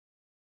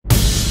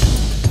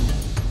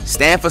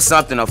Stand for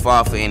something or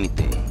fall for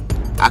anything.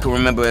 I can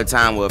remember a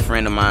time where a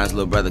friend of mine's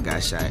little brother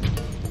got shot.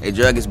 They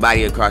drug his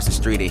body across the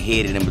street and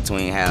hid it in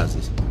between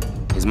houses.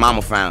 His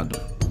mama found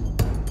him.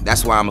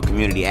 That's why I'm a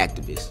community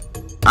activist.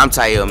 I'm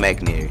Tyale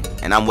McNary,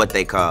 and I'm what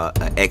they call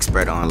an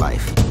expert on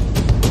life.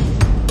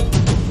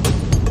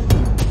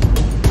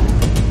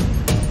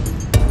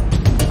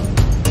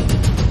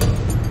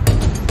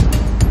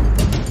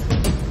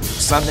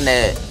 Something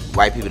that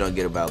white people don't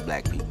get about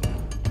black people.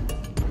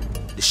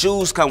 The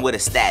shoes come with a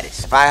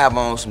status. If I have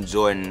on some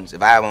Jordans,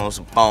 if I have on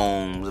some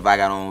foams, if I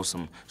got on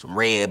some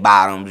red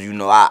bottoms, you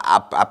know,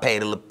 I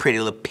paid a pretty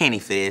little penny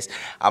for this.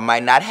 I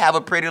might not have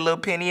a pretty little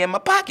penny in my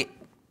pocket,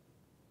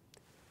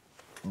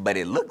 but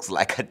it looks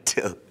like I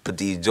do. Put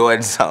these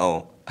Jordans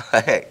on.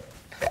 Hey.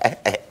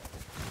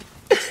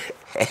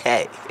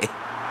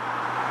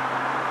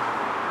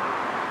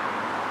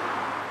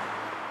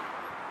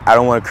 I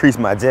don't want to crease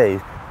my J's.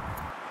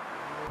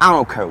 I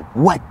don't care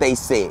what they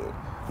said.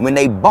 When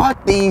they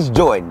bought these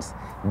Jordans,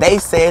 they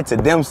said to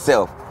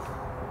themselves,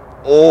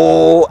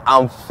 oh,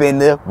 I'm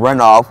finna run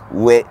off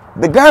with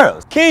the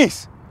girls.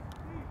 Keys,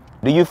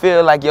 do you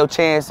feel like your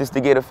chances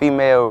to get a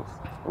female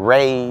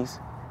raise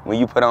when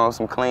you put on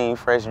some clean,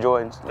 fresh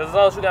Jordans? Because as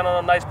long as you got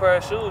on a nice pair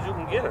of shoes, you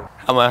can get them.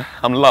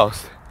 I'm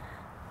lost.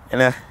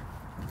 And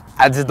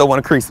I just don't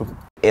want to crease them.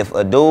 If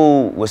a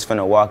dude was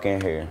finna walk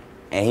in here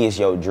and he's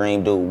your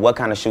dream dude, what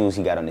kind of shoes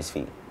he got on his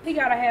feet? He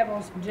gotta have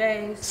on some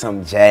J's.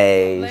 Some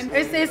J's.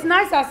 It's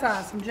nice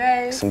outside, some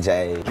J's. Some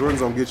J's. Jordans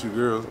don't get you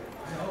girls.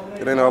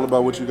 It ain't all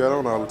about what you got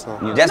on all the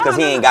time. Just because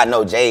he ain't got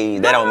no J's,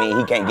 that don't mean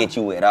he can't get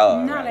you at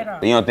all. Not at all.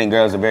 You don't think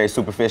girls are very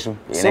superficial?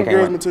 Some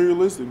girls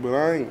materialistic, but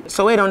I ain't.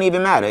 So it don't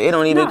even matter. It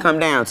don't even come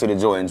down to the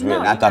Jordans,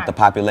 really. I thought the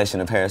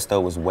population of Harris-Stowe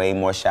was way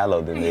more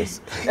shallow than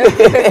this.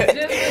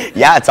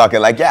 Y'all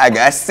talking like y'all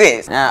got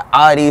sense. Now,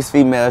 all these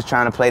females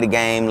trying to play the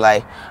game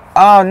like,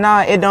 oh, no,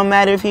 it don't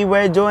matter if he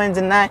wear Jordans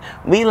or not.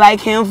 We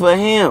like him for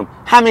him.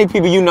 How many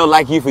people you know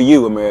like you for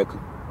you, America?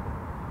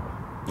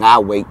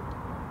 I'll wait.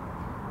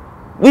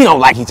 We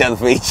don't like each other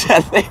for each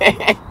other.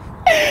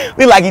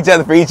 We like each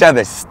other for each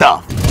other's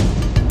stuff.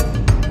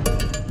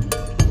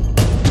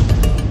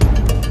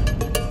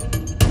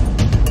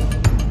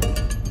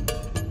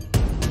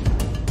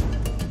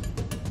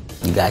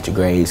 You got your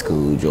grade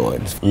school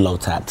Jordans, low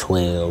top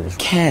 12s,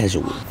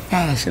 casual,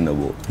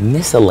 fashionable,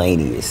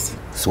 miscellaneous,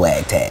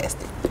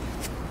 swag-tastic.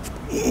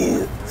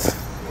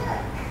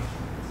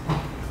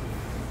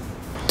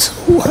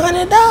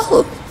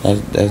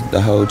 $200. That's the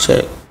whole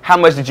check. How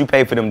much did you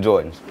pay for them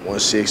Jordans?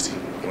 160,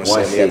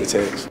 170 after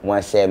tax.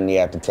 170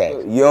 after tax.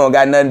 You don't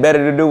got nothing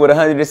better to do with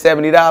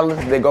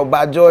 $170 than go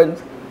buy Jordans?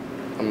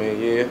 I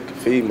mean, yeah, I can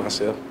feed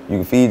myself. You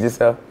can feed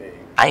yourself?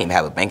 I didn't even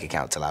have a bank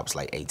account till I was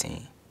like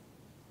 18.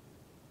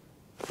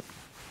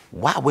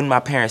 Why wouldn't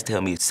my parents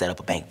tell me to set up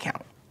a bank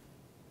account?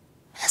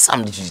 That's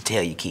something that you should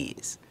tell your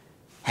kids.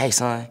 Hey,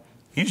 son,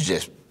 you should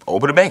just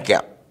open a bank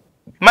account.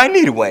 You might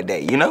need it one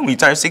day, you know? When you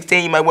turn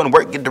 16, you might want to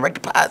work, get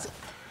direct deposit.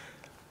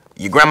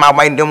 Your grandma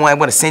might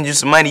want to send you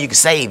some money, you can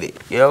save it,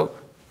 you know?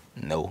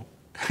 No.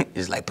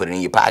 Just like put it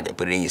in your pocket,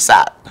 put it in your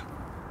sock.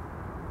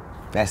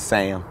 That's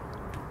Sam.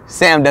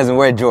 Sam doesn't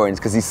wear Jordans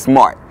because he's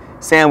smart.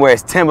 Sam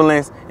wears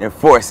Timberlands and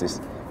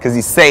Forces because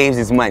he saves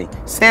his money.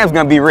 Sam's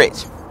gonna be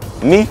rich.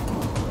 Me?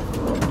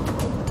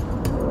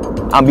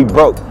 I'll be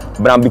broke,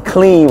 but I'll be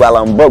clean while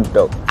I'm broke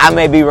though. I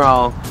may be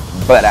wrong,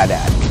 but I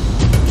died.